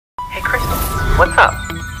What's up?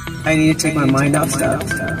 I need to take my mind off stuff,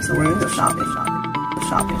 so we're gonna go shopping.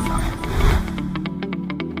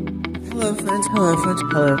 Hello friends,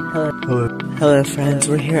 hello friends,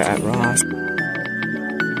 we're here at Ross.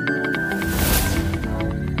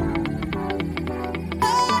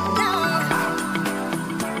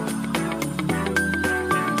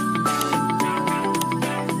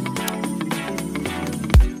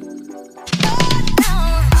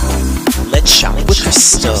 Let's shop with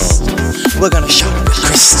Crystal. We're gonna shop with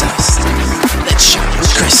Crystal. Let's shop with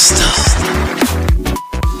Crystal.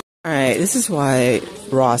 Alright, this is why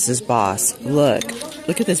Ross is boss. Look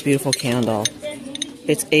at this beautiful candle.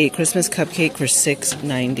 It's a Christmas cupcake for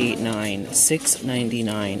 $6.99.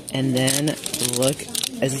 $6.99. And then look,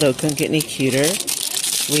 as though it couldn't get any cuter,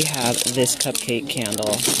 we have this cupcake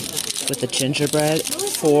candle with the gingerbread.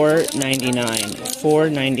 $4.99.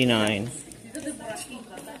 $4.99.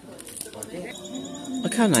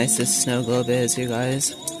 Look how nice this snow globe is, you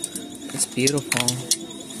guys. It's beautiful.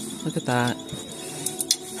 Look at that.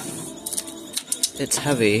 It's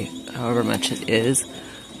heavy, however much it is,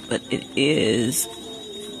 but it is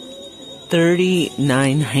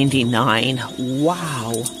 $39.99.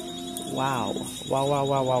 Wow. Wow. Wow, wow,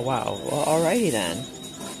 wow, wow, wow. Well, alrighty then.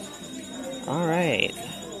 Alright.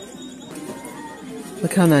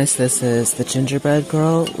 Look how nice this is. The gingerbread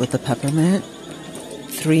girl with the peppermint.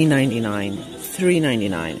 $3.99.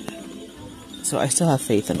 $3.99. So I still have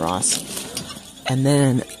faith in Ross. And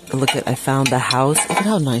then look at, I found the house. Look at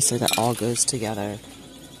how nicely that all goes together.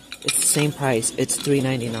 It's the same price. It's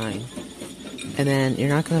 $3.99. And then you're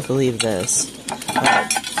not gonna believe this.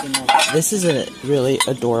 This is a really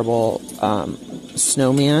adorable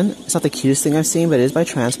snowman. It's not the cutest thing I've seen, but it is by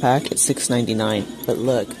Transpac. It's $6.99. But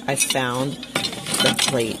look, I found the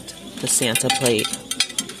plate, the Santa plate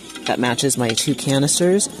that matches my 2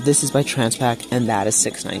 canisters. This is by Transpac, and that is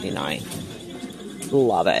 $6.99.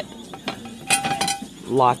 Love it.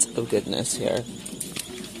 Lots of goodness here.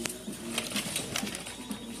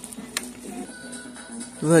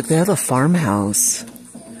 Look, they have a farmhouse.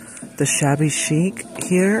 The shabby chic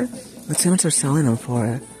here. Let's see how much they're selling them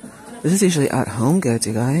for. This is usually at Home Goods,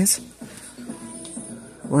 you guys.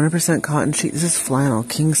 100% cotton sheet. This is flannel,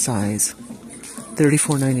 king size.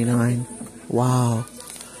 $34.99. Wow.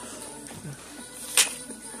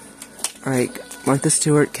 Alright, Martha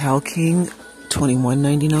Stewart Cal King,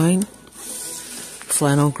 $21.99.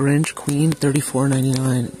 Flannel Grinch Queen,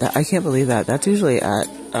 $34.99. I can't believe that. That's usually at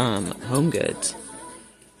Home Goods.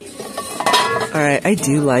 Alright, I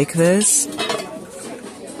do like this.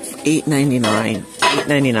 $8.99.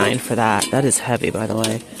 $8.99 for that. That is heavy, by the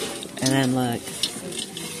way. And then look,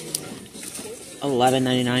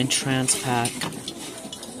 $11.99 Transpac.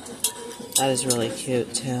 That is really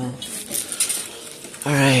cute too.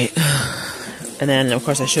 Alright. And then, of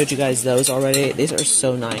course, I showed you guys those already. These are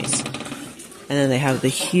so nice. And then they have the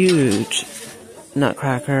huge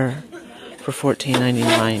Nutcracker for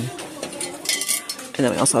 $14.99. And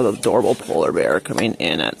then we also have the adorable polar bear coming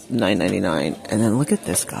in at $9.99. And then look at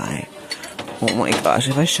this guy. Oh my gosh,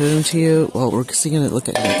 if I showed him to you, well, we're just going to look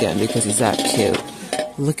at him again because he's that cute.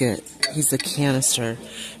 Look at, he's the canister.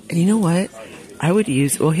 And you know what? I would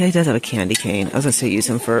use, well, he does have a candy cane. I was going to say use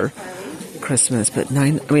him for Christmas, but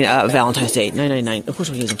Valentine's Day, $9.99. Of course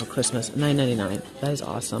we'll use him for Christmas, $9.99. That is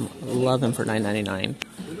awesome. Love him for $9.99.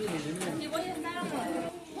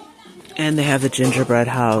 And they have the gingerbread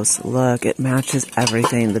house. Look, it matches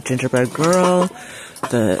everything. The gingerbread girl,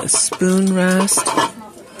 the spoon rest.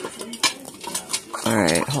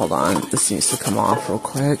 Alright, hold on. This needs to come off real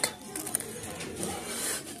quick.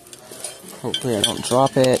 Hopefully I don't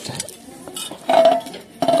drop it.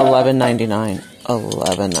 $11.99.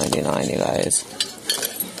 $11.99, you guys.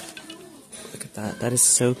 Look at that. That is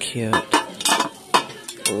so cute.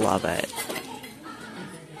 Love it.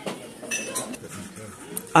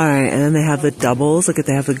 Alright, and then they have the doubles. Look at,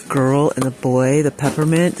 they have the girl and the boy, the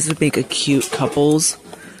peppermint. This would make a cute couples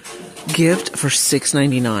gift for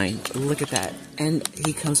 $6.99. Look at that. And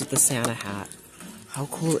he comes with the Santa hat. How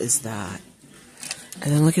cool is that?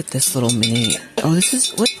 And then look at this little mini. Oh, this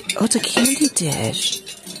is, what? Oh, it's a candy dish.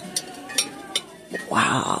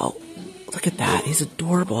 Wow. Look at that. He's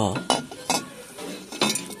adorable.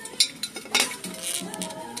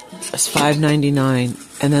 It's $5.99.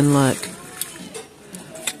 And then look.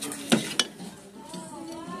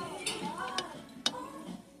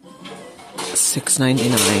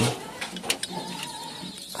 $6.99.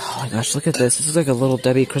 Oh my gosh, look at this. This is like a little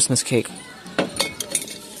Debbie Christmas cake.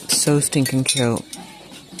 So stinking cute.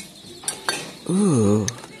 Ooh.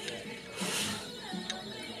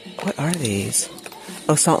 What are these?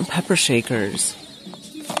 Oh, salt and pepper shakers.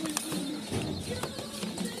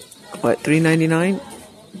 What, $3.99?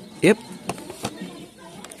 Yep.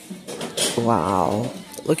 Wow.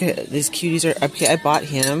 Look at these cuties are okay. I bought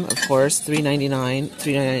him, of course, $3.99.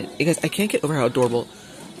 $3.99 because I can't get over how adorable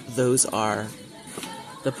those are.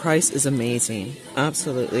 The price is amazing.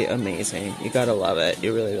 Absolutely amazing. You gotta love it.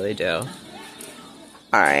 You really, really do.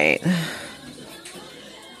 Alright.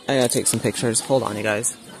 I gotta take some pictures. Hold on, you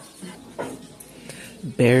guys.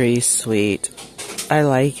 Very sweet. I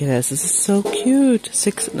like this. This is so cute.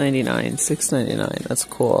 $6.99. $6.99. That's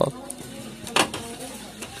cool.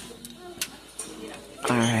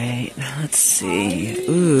 Alright, let's see.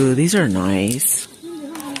 Ooh, these are nice.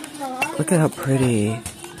 Look at how pretty.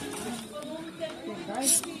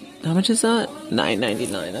 How much is that?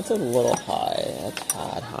 $9.99. That's a little high. That's a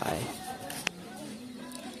tad high.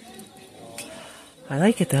 I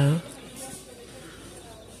like it though.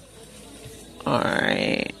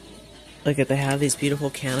 Alright. Look at, they have these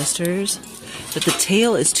beautiful canisters. But the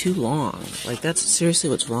tail is too long. Like, that's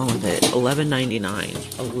seriously what's wrong with it. $11.99.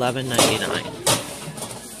 $11.99.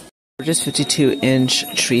 Gorgeous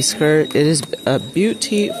 52-inch tree skirt. It is a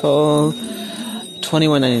beautiful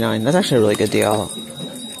 $21.99. That's actually a really good deal.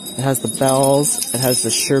 It has the bells. It has the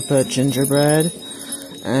Sherpa gingerbread.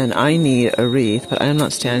 And I need a wreath, but I am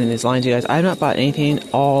not standing in these lines, you guys. I have not bought anything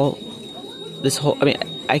all this whole... I mean,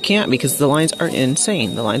 I can't because the lines are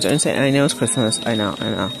insane. The lines are insane. And I know it's Christmas. I know.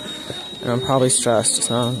 And I'm probably stressed,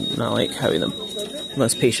 so I'm not, like, having the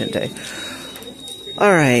most patient day.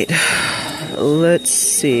 Alright. Let's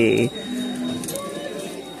see.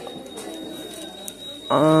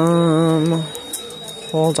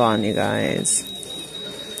 Hold on, you guys.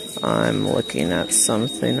 I'm looking at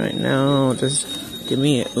something right now. Just give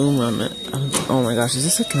me a moment. Oh my gosh, is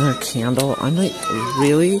this another candle? I'm like,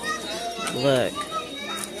 really? Look.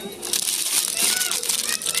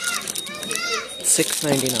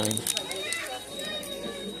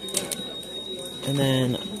 $6.99. And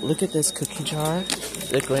then look at this cookie jar,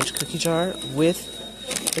 the Grinch cookie jar with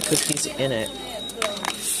the cookies in it.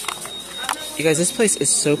 You guys, this place is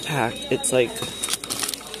so packed. It's like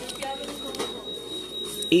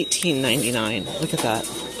 $18.99. Look at that.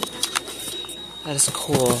 That is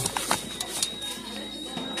cool.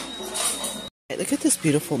 Look at this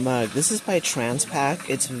beautiful mug. This is by Transpac.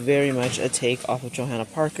 It's very much a take off of Johanna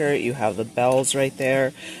Parker. You have the bells right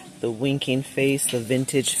there, the winking face, the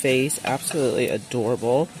vintage face. Absolutely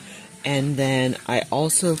adorable. And then I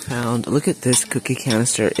also found, look at this cookie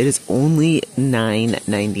canister. It is only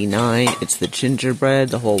 $9.99. It's the gingerbread,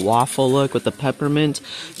 the whole waffle look with the peppermint.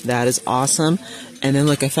 That is awesome. And then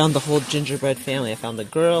look, I found the whole gingerbread family. I found the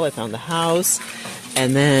girl, I found the house.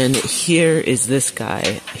 And then here is this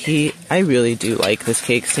guy. I really do like this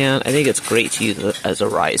cake stand. I think it's great to use as a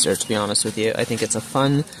riser, to be honest with you. I think it's a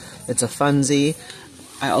funsy.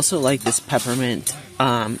 I also like this peppermint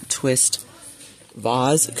twist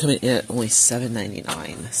vase coming in at only $7.99.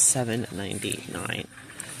 $7.99.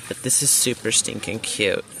 But this is super stinking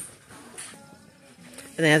cute.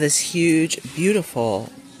 And they have this huge, beautiful,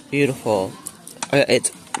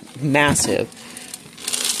 it's massive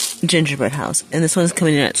gingerbread house. And this one's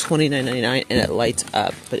coming in at $29.99 and it lights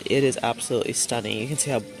up. But it is absolutely stunning. You can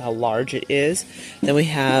see how large it is. Then we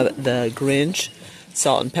have the Grinch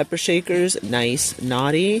salt and pepper shakers. Nice,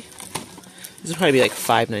 naughty. This would probably be like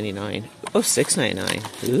 $5.99. Oh,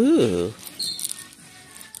 $6.99. Ooh.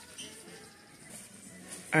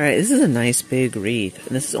 Alright, this is a nice big wreath.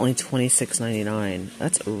 And this is only $26.99.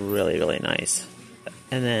 That's really, really nice.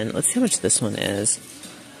 And then, let's see how much this one is.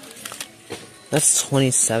 That's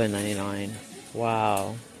 $27.99.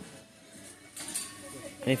 Wow.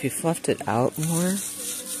 And if you fluffed it out more,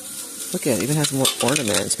 look at it, even has more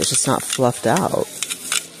ornaments, but it's just not fluffed out.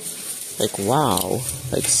 Like, wow.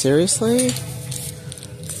 Like, seriously?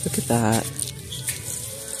 Look at that.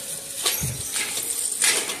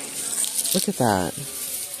 Look at that.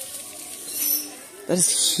 That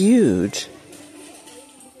is huge.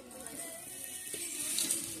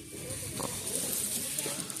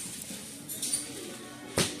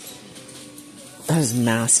 That is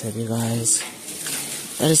massive, you guys.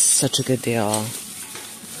 That is such a good deal.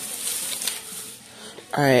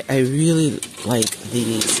 Alright, I really like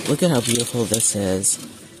these. Look at how beautiful this is.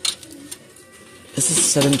 This is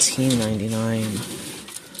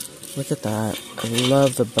 $17.99. Look at that. I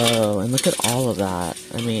love the bow. And look at all of that.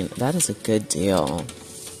 I mean, that is a good deal.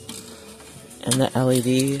 And the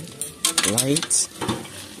LED lights.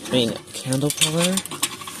 I mean, candle color.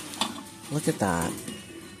 Look at that.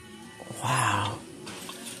 Wow.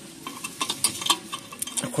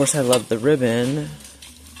 Of course, I love the ribbon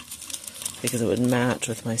because it would match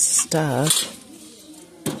with my stuff.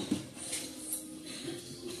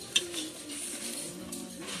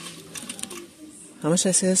 How much did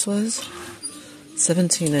I say this was?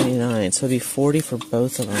 $17.99. So it'd be $40 for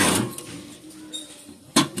both of them.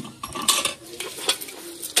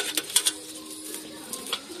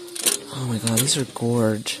 Oh my god, these are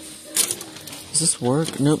gorge. Does this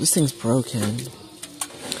work? Nope, this thing's broken. And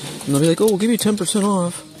they'll be like, oh, we'll give you 10%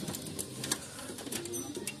 off.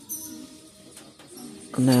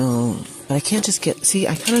 No, but I can't just get... See,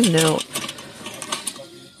 I kind of know...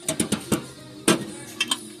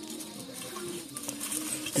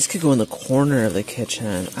 This could go in the corner of the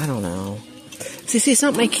kitchen. I don't know. See, it's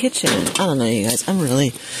not my kitchen. I don't know, you guys. I'm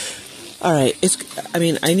really... Alright, I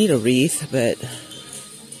mean, I need a wreath, but...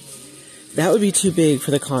 That would be too big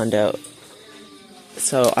for the condo.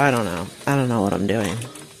 So, I don't know. I don't know what I'm doing.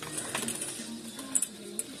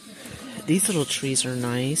 These little trees are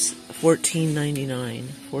nice. $14.99.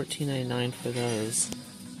 $14.99 for those.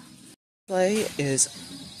 Play is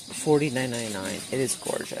 $49.99. It is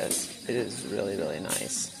gorgeous. It is really, really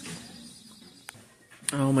nice.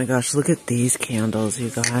 Oh my gosh, look at these candles, you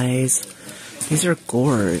guys. These are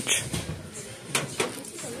gorge.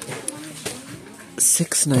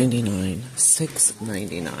 $6.99.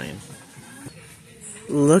 $6.99.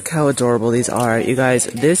 Look how adorable these are. You guys,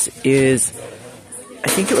 this is, I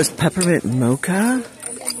think it was peppermint mocha.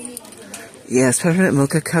 Yes, peppermint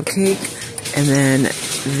mocha cupcake. And then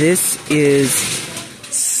this is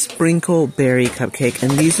sprinkle berry cupcake.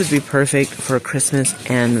 And these would be perfect for Christmas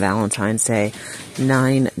and Valentine's Day.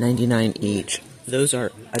 $9.99 each. Those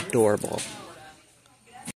are adorable.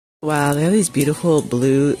 Wow, they have these beautiful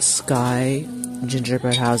blue sky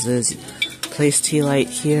gingerbread houses. Place tea light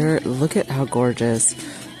here. Look at how gorgeous.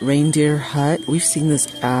 Reindeer hut. We've seen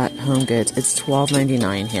this at Home Goods. It's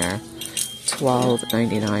 $12.99 here.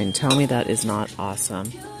 $12.99. Tell me that is not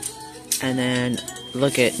awesome. And then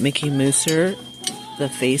look at Mickey Mooser, the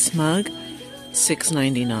face mug.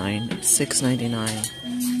 $6.99. $6.99.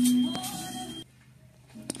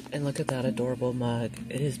 And look at that adorable mug.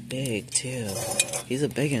 It is big too. He's a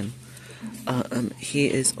big one.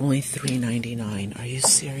 He is only $3.99. Are you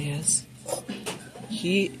serious?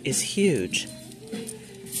 He is huge.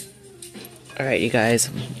 Alright, you guys.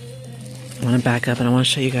 I want to back up and I want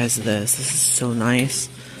to show you guys this. This is so nice.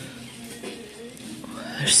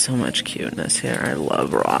 There's so much cuteness here. I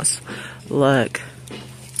love Ross. Look.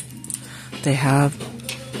 They have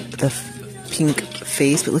the pink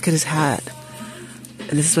face, but look at his hat.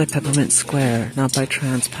 And this is by Peppermint Square, not by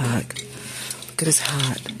Transpac. Look at his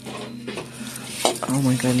hat. Oh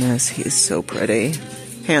my goodness, he is so pretty.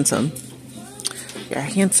 Handsome. You're a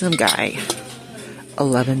handsome guy.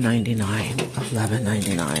 $11.99.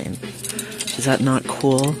 $11.99. Is that not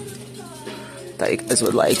cool? That you guys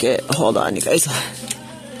would like it. Hold on, you guys.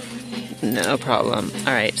 No problem.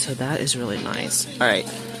 Alright, so that is really nice. Alright.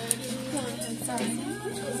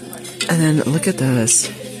 And then look at this.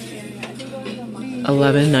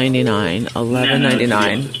 $11.99.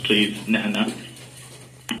 $11.99. Please, Nana.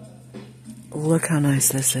 Look how nice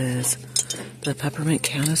this is. The peppermint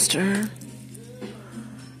canister.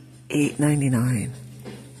 $8.99.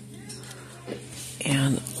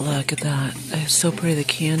 And look at that. It's so pretty. The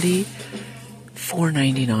candy.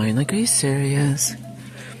 $4.99. Like, are you serious?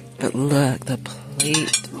 But look, the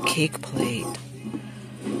plate, cake plate.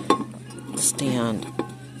 Stand.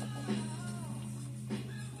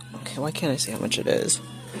 Okay, why can't I see how much it is?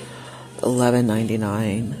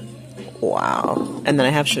 $11.99. Wow. And then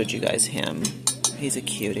I have showed you guys him. He's a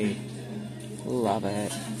cutie. Love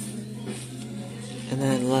it. And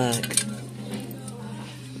then look.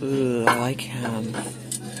 Ooh, I like him.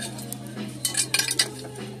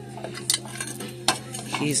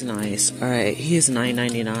 He's nice. Alright, he is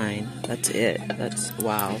 $9.99. That's it. That's,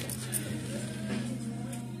 wow.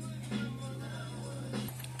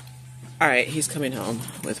 Alright, he's coming home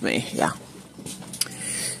with me. Yeah.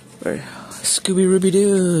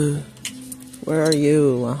 Scooby-Rooby-Doo. Where are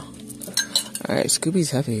you? Alright,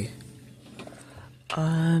 Scooby's heavy.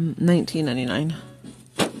 $19.99.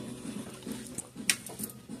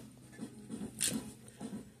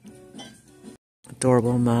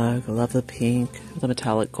 Adorable mug. I love the pink. The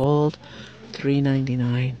metallic gold.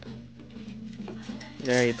 $3.99.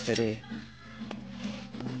 Very pretty.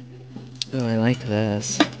 Oh, I like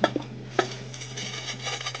this.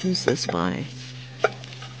 Who's this by?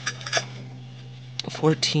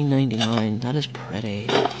 $14.99. That is pretty.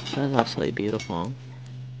 That is absolutely beautiful.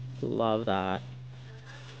 Love that.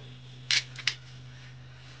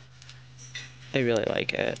 I really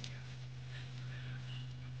like it.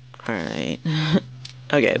 Alright.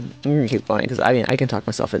 Okay, I'm gonna keep going because I mean I can talk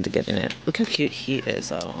myself into getting it. Look how cute he is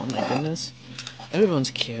though. Oh my goodness.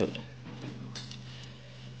 Everyone's cute.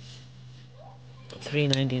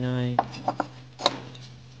 $3.99.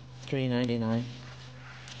 $3.99.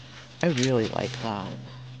 I really like that.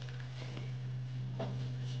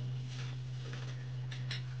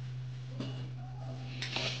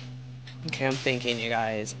 Okay, I'm thinking, you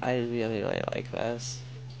guys. I really, really like this.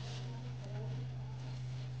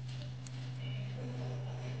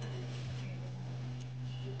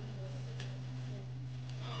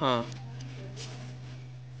 Huh.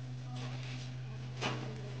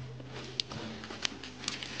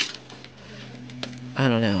 I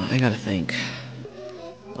don't know. I gotta think.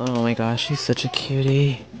 Oh my gosh, she's such a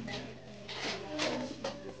cutie.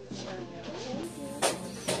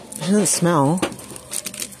 It doesn't smell.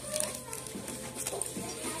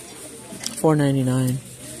 $4.99.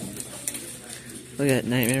 Look at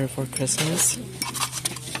Nightmare Before Christmas.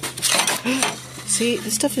 See,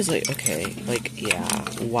 this stuff is like, okay, like, yeah,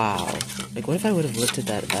 wow. Like, what if I would have lifted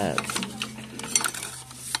that up?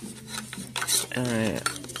 Alright.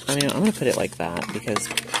 I mean, I'm gonna put it like that because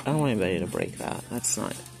I don't want anybody to break that. That's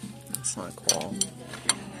not cool.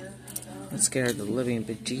 That scared the living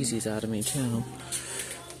bejesus out of me, too.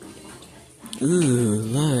 Ooh,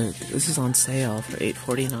 look. This is on sale for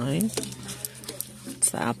 $8.49. It's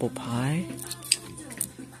the apple pie.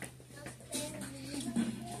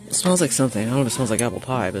 It smells like something. I don't know if it smells like apple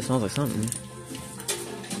pie, but it smells like something.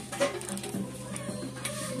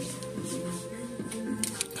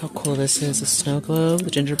 How cool this is. A snow globe,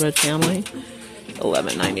 the gingerbread family.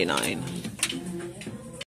 $11.99.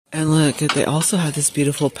 And look, they also have this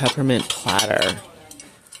beautiful peppermint platter.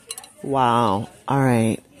 Wow.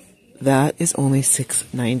 Alright. That is only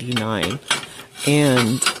 $6.99.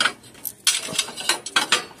 And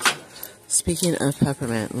speaking of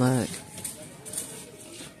peppermint, look.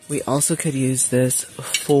 We also could use this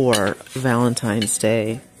for Valentine's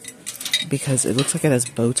Day because it looks like it has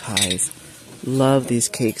bow ties. Love these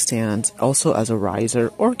cake stands. Also as a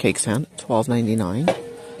riser or cake stand, $12.99.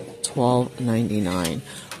 $12.99.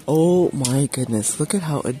 Oh my goodness, look at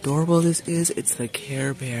how adorable this is. It's the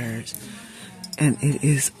Care Bears. And it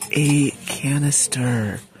is a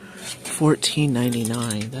canister.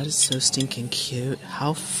 $14.99. That is so stinking cute.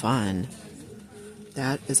 How fun.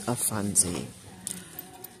 That is a funsie.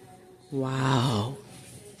 Wow.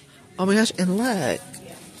 Oh my gosh, and look.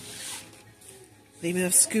 They even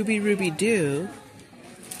have Scooby Ruby Doo.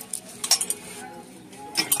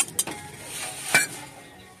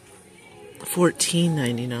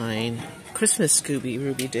 $14.99. Christmas Scooby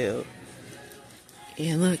Ruby Doo.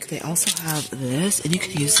 And look, they also have this, and you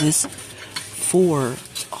could use this for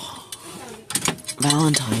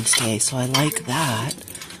Valentine's Day, so I like that.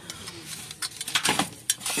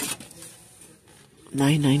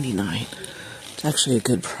 $9.99. It's actually a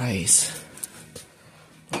good price.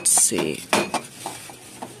 Let's see.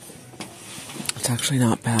 It's actually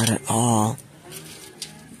not bad at all.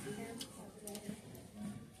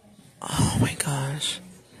 Oh my gosh.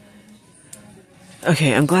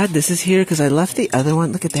 Okay, I'm glad this is here because I left the other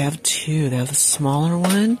one. Look at, they have two. They have the smaller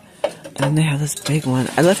one and then they have this big one.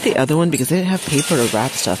 I left the other one because they didn't have paper to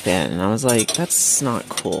wrap stuff in. And I was like, that's not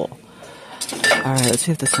cool. Alright, let's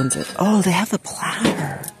see if this one's it. Oh, they have the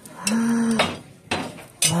platter.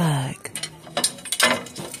 Look.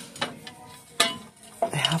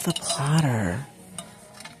 They have the platter.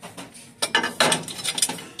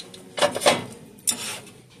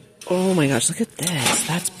 Oh my gosh, look at this.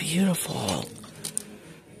 That's beautiful.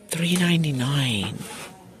 $3.99.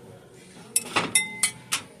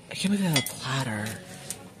 I can't believe they have a platter.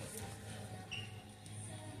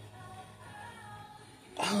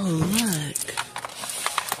 Oh, look.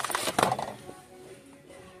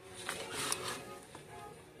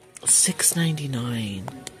 $6.99.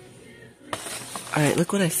 Alright,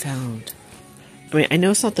 look what I found. I mean, I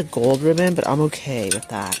know it's not the gold ribbon, but I'm okay with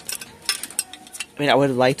that. I mean, I would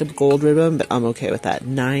have liked a gold ribbon, but I'm okay with that.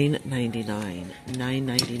 $9.99.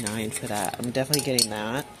 $9.99 for that. I'm definitely getting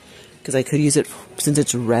that. Because I could use it, since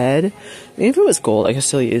it's red. I mean, if it was gold, I could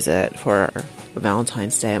still use it for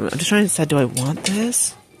Valentine's Day. I'm just trying to decide, do I want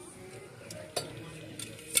this?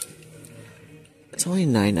 It's only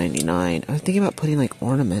 $9.99. I was thinking about putting, like,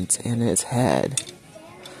 ornaments in its head.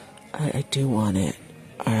 I do want it.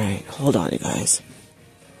 Alright, hold on, you guys.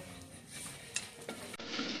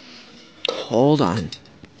 Hold on.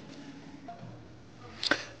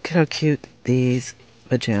 Look at how cute these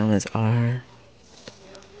pajamas are.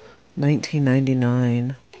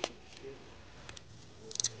 $19.99.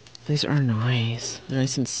 These are nice. They're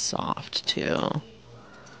nice and soft too.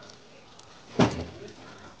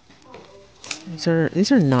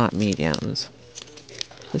 These are not mediums.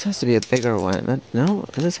 This has to be a bigger one. No,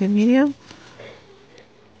 does it say medium?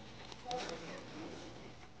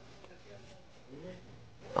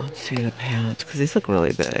 Let's see the pants, because these look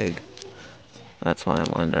really big. That's why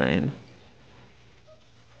I'm wondering.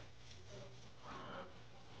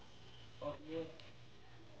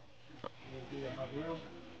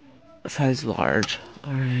 Size large.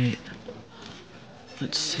 Alright.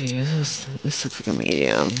 Let's see. This looks like a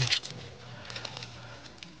medium.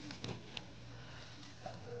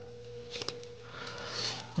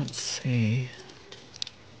 Let's see.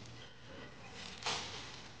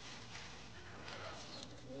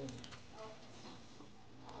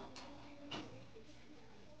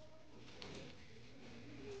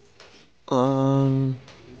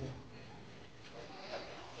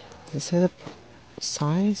 Does it say the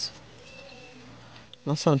size?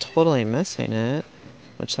 Unless I'm totally missing it,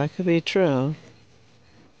 which that could be true.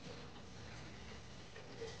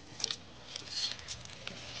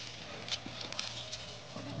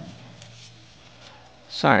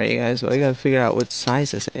 Sorry, you guys, but I gotta figure out which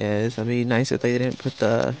size this is. It'd be nice if they didn't put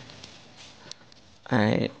the...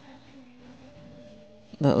 Alright.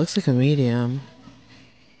 That looks like a medium.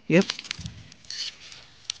 Yep.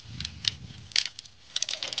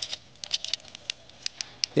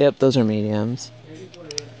 Yep, those are mediums.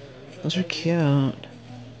 Those are cute.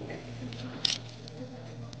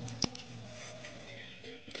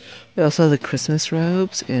 We also have the Christmas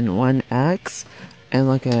robes in 1X. And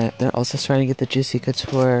look at, they're also starting to get the Juicy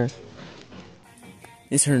Couture.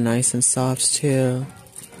 These are nice and soft too.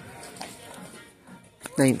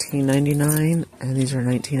 $19.99, and these are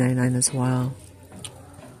 $19.99 as well.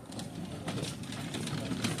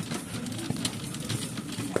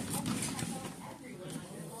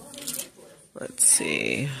 Let's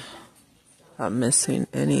see if I'm missing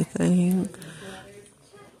anything.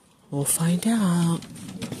 We'll find out.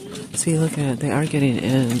 See, look at it. They are getting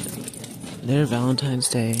in their Valentine's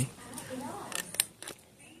Day.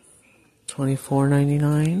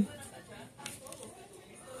 $24.99.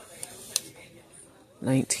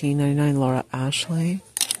 $19.99 Laura Ashley.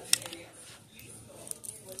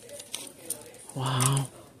 Wow.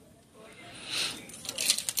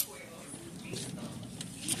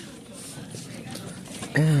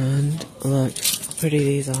 And look how pretty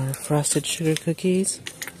these are. Frosted sugar cookies.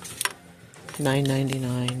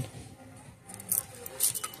 $9.99.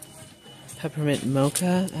 Peppermint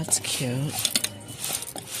mocha. That's cute.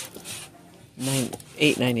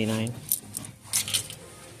 $8.99.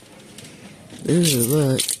 Ooh,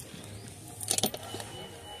 look.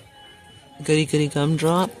 Goody Goody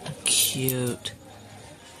Gumdrop. Cute.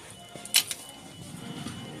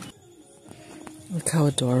 Look how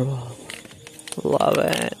adorable. Love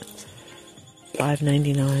it.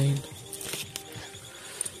 $5.99.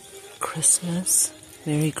 Christmas.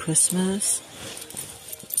 Merry Christmas.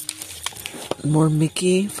 More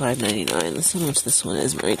Mickey. $5.99. Let's see how much this one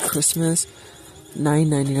is. Merry Christmas.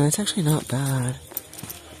 $9.99. It's actually not bad.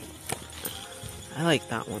 I like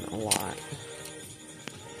that one a lot.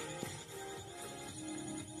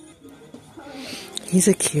 He's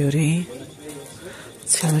a cutie.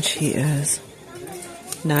 Let's see how much he is.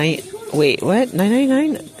 Wait, what?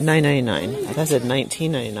 $9.99? $9.99. I thought I said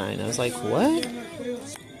 $19.99. I was like, what?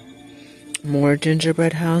 More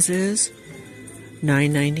gingerbread houses.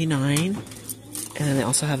 $9.99. And then they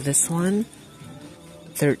also have this one.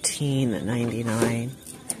 $13.99.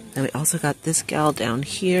 And we also got this gal down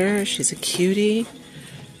here. She's a cutie.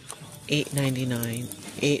 $8.99.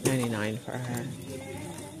 $8.99 for her.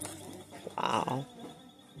 Wow.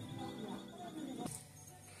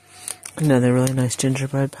 Another really nice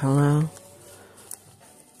gingerbread pillow.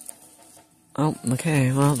 Oh,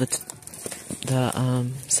 okay. Well, the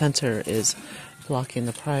center is blocking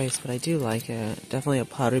the price, but I do like it. Definitely a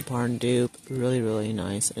Pottery Barn dupe. Really, really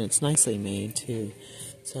nice. And it's nicely made, too.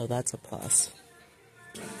 So that's a plus.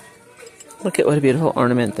 Look at what a beautiful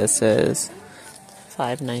ornament this is.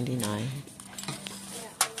 $5.99.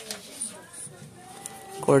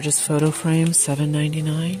 Gorgeous photo frame,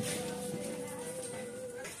 $7.99.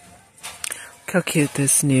 Look how cute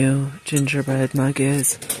this new gingerbread mug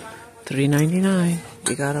is. $3.99.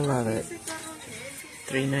 You gotta love it.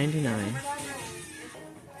 $3.99.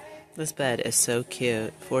 This bed is so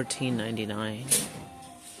cute. $14.99.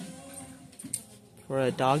 For a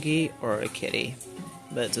doggy or a kitty.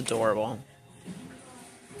 But it's adorable.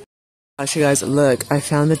 Gosh, you guys, look. I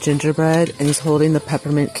found the gingerbread, and he's holding the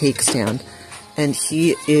peppermint cake stand. And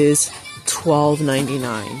he is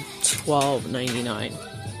 $12.99. $12.99.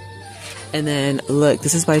 And then, look,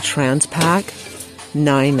 this is by Transpac.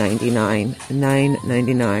 $9.99.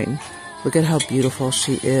 $9.99. Look at how beautiful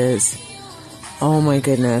she is. Oh my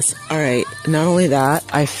goodness. Alright, not only that,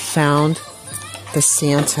 I found the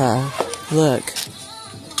Santa. Look.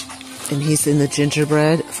 And he's in the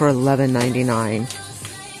gingerbread for $11.99.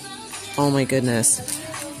 Oh my goodness.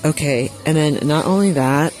 Okay, and then not only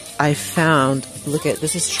that, I found, look at,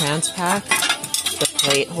 this is Transpac, the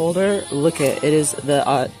plate holder. Look at, it is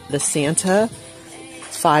the Santa,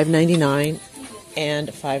 $5.99 and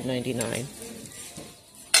 $5.99.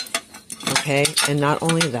 Okay, and not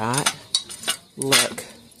only that, look,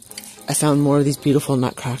 I found more of these beautiful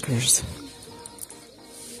nutcrackers.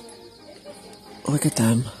 Look at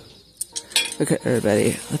them. Look at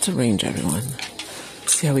everybody. Let's arrange everyone.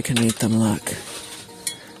 See how we can make them look.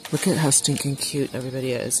 Look at how stinking cute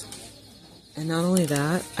everybody is. And not only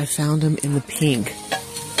that, I found him in the pink.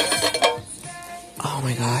 Oh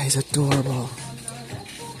my god, he's adorable.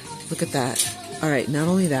 Look at that. Alright, not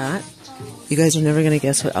only that, you guys are never going to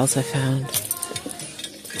guess what else I found.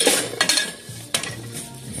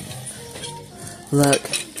 Look.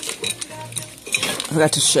 I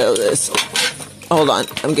forgot to show this. Hold on,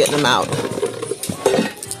 I'm getting them out.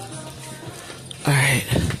 Alright.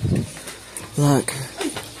 Look.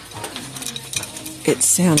 It's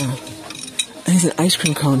Santa. And he's an ice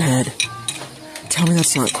cream cone head. Tell me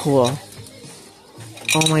that's not cool.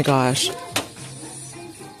 Oh my gosh.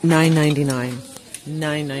 $9.99.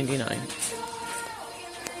 $9.99.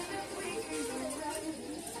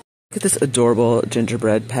 Look at this adorable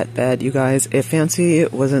gingerbread pet bed, you guys. If Fancy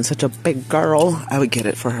wasn't such a big girl, I would get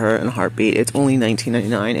it for her in a heartbeat. It's only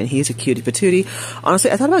 $19.99, and he's a cutie patootie.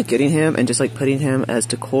 Honestly, I thought about getting him and just like putting him as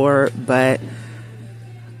decor, but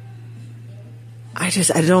I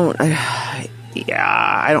don't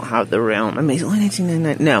have the room. I mean, it's only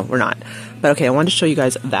 $19.99. No, we're not. But okay, I wanted to show you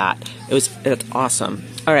guys that. It's awesome.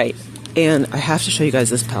 All right. And I have to show you guys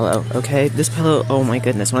this pillow, okay? This pillow, oh my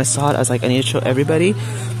goodness. When I saw it, I was like, I need to show everybody.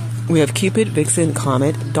 We have Cupid, Vixen,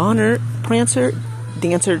 Comet, Donner, Prancer,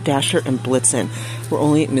 Dancer, Dasher, and Blitzen. We're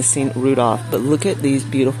only missing Rudolph. But look at these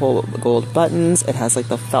beautiful gold buttons. It has like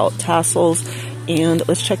the felt tassels. And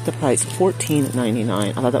let's check the price, $14.99.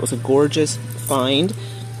 I thought that was a gorgeous find.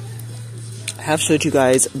 I have showed you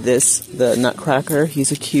guys this, the Nutcracker.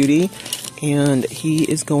 He's a cutie. And he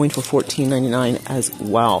is going for $14.99 as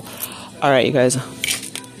well. Alright, you guys.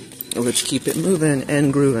 Let's keep it moving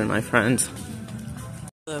and grooving, my friends.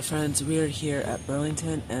 Hello, friends. We are here at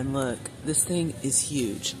Burlington, and look, this thing is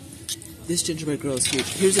huge. This gingerbread girl is huge.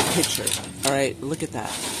 Here's a picture. Alright, look at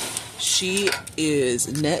that. She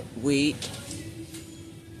is net weight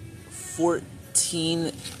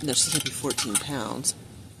 14. No, she can't be 14 pounds.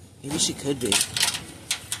 Maybe she could be.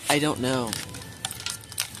 I don't know.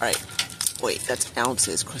 Alright. Wait, that's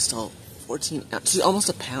ounces, Crystal. 14 ounces. She's almost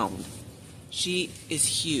a pound. She is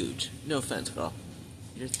huge. No offense, girl.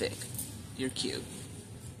 You're thick. You're cute.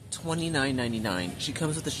 $29.99. She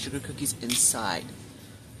comes with the sugar cookies inside.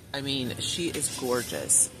 I mean, she is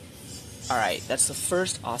gorgeous. Alright, that's the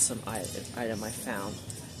first awesome item I found.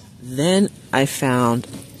 Then I found,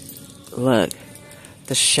 look,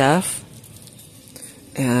 the chef.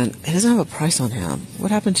 And it doesn't have a price on him.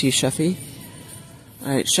 What happened to you, Chefy?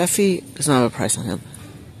 Alright, Chefy does not have a price on him.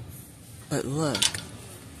 But look.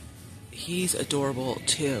 He's adorable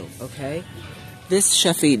too, okay? This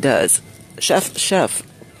Chefy does. Chef.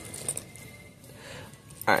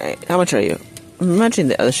 Alright, how much are you? I'm imagining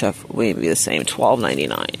the other chef may be the same.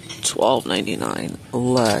 $12.99. $12.99.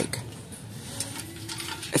 Look.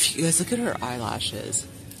 If you guys look at her eyelashes.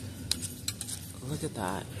 Look at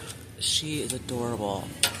that. She is adorable.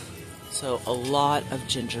 So a lot of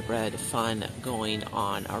gingerbread fun going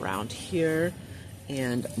on around here.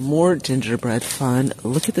 And more gingerbread fun.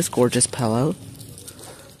 Look at this gorgeous pillow.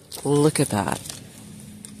 Look at that.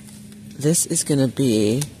 This is going to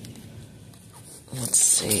be, let's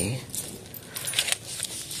see,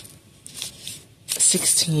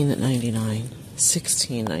 $16.99.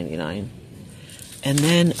 $16.99. And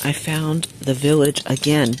then I found the village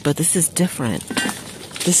again, but this is different.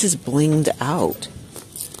 This is blinged out.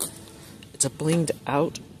 It's a blinged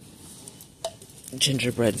out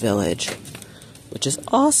gingerbread village, which is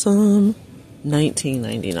awesome.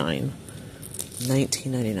 $19.99.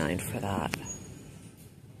 $19.99 for that.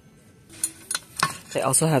 They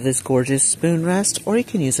also have this gorgeous spoon rest, or you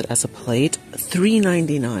can use it as a plate.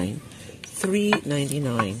 $3.99.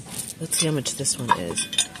 $3.99. Let's see how much this one is.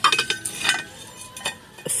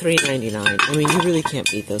 $3.99. I mean, you really can't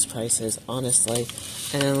beat those prices, honestly.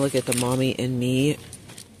 And then look at the Mommy and Me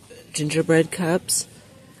gingerbread cups.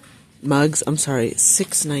 Mugs, I'm sorry,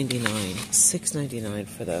 $6.99. $6.99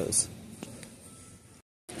 for those.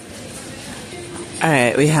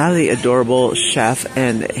 Alright, we have the adorable chef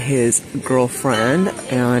and his girlfriend,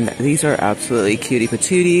 and these are absolutely cutie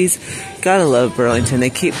patooties. Gotta love Burlington.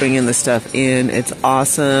 They keep bringing the stuff in. It's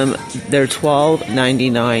awesome. They're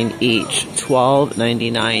 $12.99 each.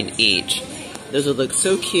 $12.99 each. Those would look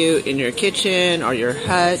so cute in your kitchen or your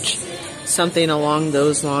hutch, something along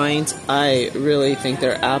those lines. I really think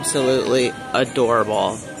they're absolutely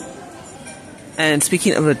adorable. And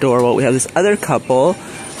speaking of adorable, we have this other couple,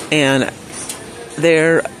 and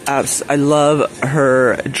I love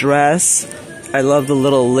her dress. I love the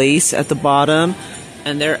little lace at the bottom,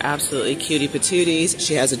 and they're absolutely cutie patooties.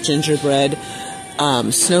 She has a gingerbread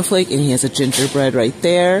snowflake, and he has a gingerbread right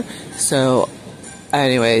there. So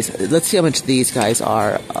anyways, let's see how much these guys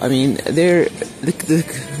are. I mean, it's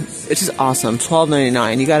just awesome.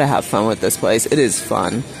 $12.99. You gotta have fun with this place. It is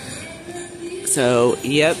fun. So,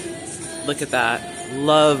 yep. Look at that.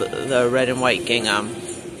 Love the red and white gingham.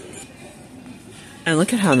 And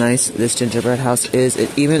look at how nice this gingerbread house is.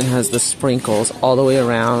 It even has the sprinkles all the way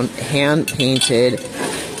around, hand painted,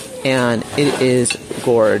 and it is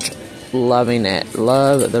gorge. Loving it.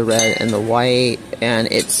 Love the red and the white, and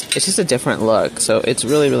it's just a different look. So it's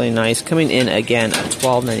really, really nice. Coming in again at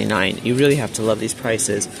 $12.99. You really have to love these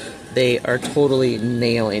prices. They are totally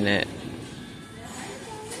nailing it.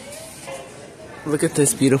 Look at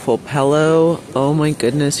this beautiful pillow. Oh my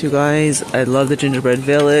goodness, you guys. I love the gingerbread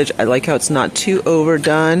village. I like how it's not too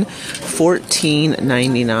overdone. $14.99.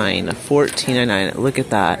 $14.99. Look at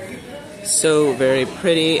that. So very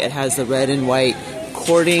pretty. It has the red and white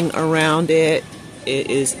cording around it. It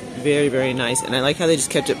is very, very nice. And I like how they just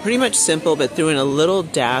kept it pretty much simple, but threw in a little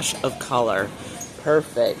dash of color.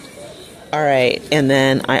 Perfect. All right. And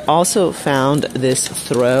then I also found this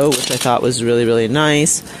throw, which I thought was really, really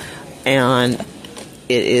nice. And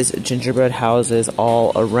it is gingerbread houses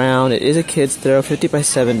all around. It is a kid's throw, 50 by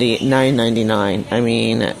 70, $9.99. I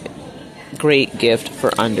mean, great gift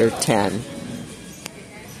for under 10.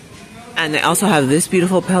 And they also have this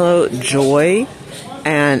beautiful pillow, Joy.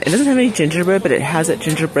 And it doesn't have any gingerbread, but it has that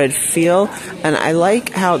gingerbread feel. And I like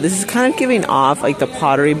how this is kind of giving off like the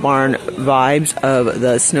Pottery Barn vibes of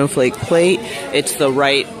the snowflake plate. It's the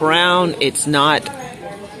right brown.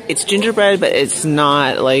 It's gingerbread, but it's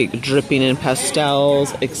not like dripping in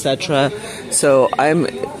pastels, etc. So I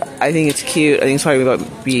think it's cute. I think it's probably about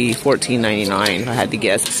to be $14.99 if I had to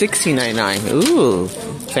guess. $16.99. Ooh,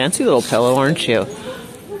 fancy little pillow, aren't you?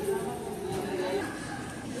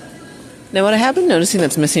 Now, what I have been noticing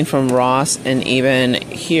that's missing from Ross and even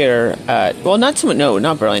here, not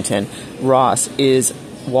Burlington, Ross, is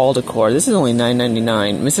wall decor. This is only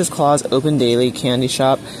 $9.99. Mrs. Claus Open Daily Candy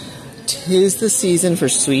Shop. 'Tis the season for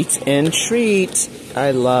sweets and treats.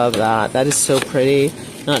 I love that. That is so pretty.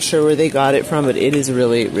 Not sure where they got it from, but it is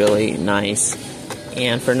really, really nice.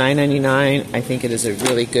 And for $9.99, I think it is a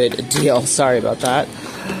really good deal. Sorry about that.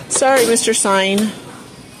 Sorry, Mr. Sign.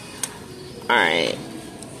 Alright.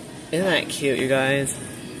 Isn't that cute, you guys?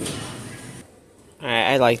 Alright,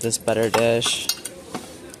 I like this butter dish.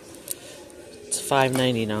 It's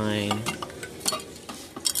 $5.99.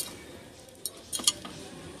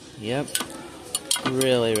 Yep.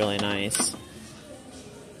 Really, really nice.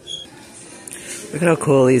 Look at how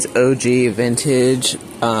cool these OG vintage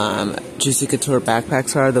Juicy Couture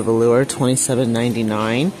backpacks are. The velour,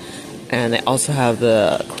 $27.99. And they also have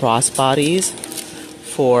the crossbodies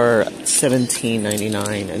for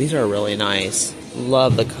 $17.99. These are really nice.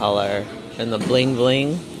 Love the color. And the bling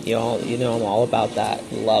bling. You know I'm all about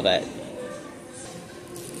that. Love it.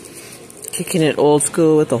 Kicking it old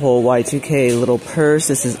school with the whole Y2K little purse.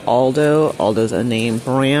 This is Aldo. Aldo's a name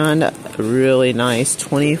brand. Really nice.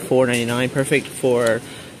 $24.99. Perfect for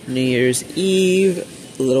New Year's Eve.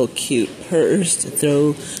 A little cute purse to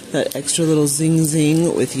throw that extra little zing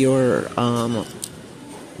zing with your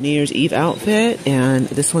New Year's Eve outfit. And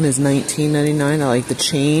this one is $19.99. I like the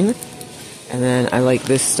chain. And then I like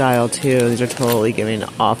this style too. These are totally giving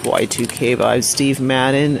off Y2K vibes. Steve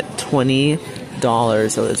Madden, $20.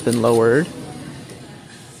 So it's been lowered.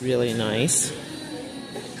 Really nice.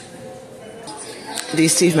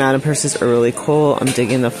 These Steve Madden purses are really cool. I'm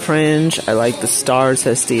digging the fringe. I like the stars,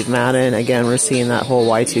 says Steve Madden. Again, we're seeing that whole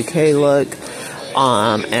Y2K look.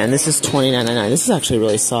 And this is $29.99. This is actually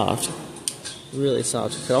really soft. Really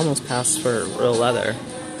soft. It could almost pass for real leather.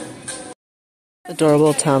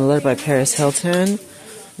 Adorable tumbler by Paris Hilton.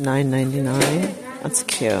 $9.99. That's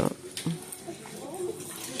cute.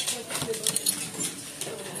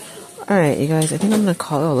 Alright, you guys, I think I'm going to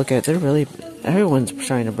call it. Oh, look at it. Everyone's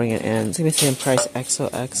trying to bring it in. It's going to be the same price.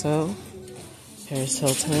 XOXO. Paris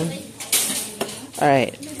Hilton.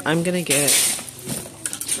 Alright, I'm going to get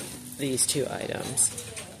these two items.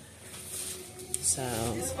 So,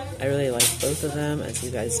 I really like both of them, as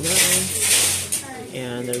you guys know.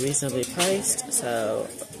 And they're reasonably priced, so,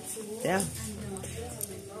 yeah.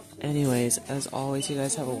 Anyways, as always, you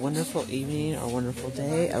guys have a wonderful evening or wonderful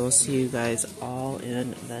day. I will see you guys all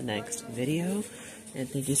in the next video. And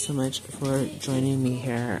thank you so much for joining me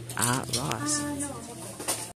here at Ross.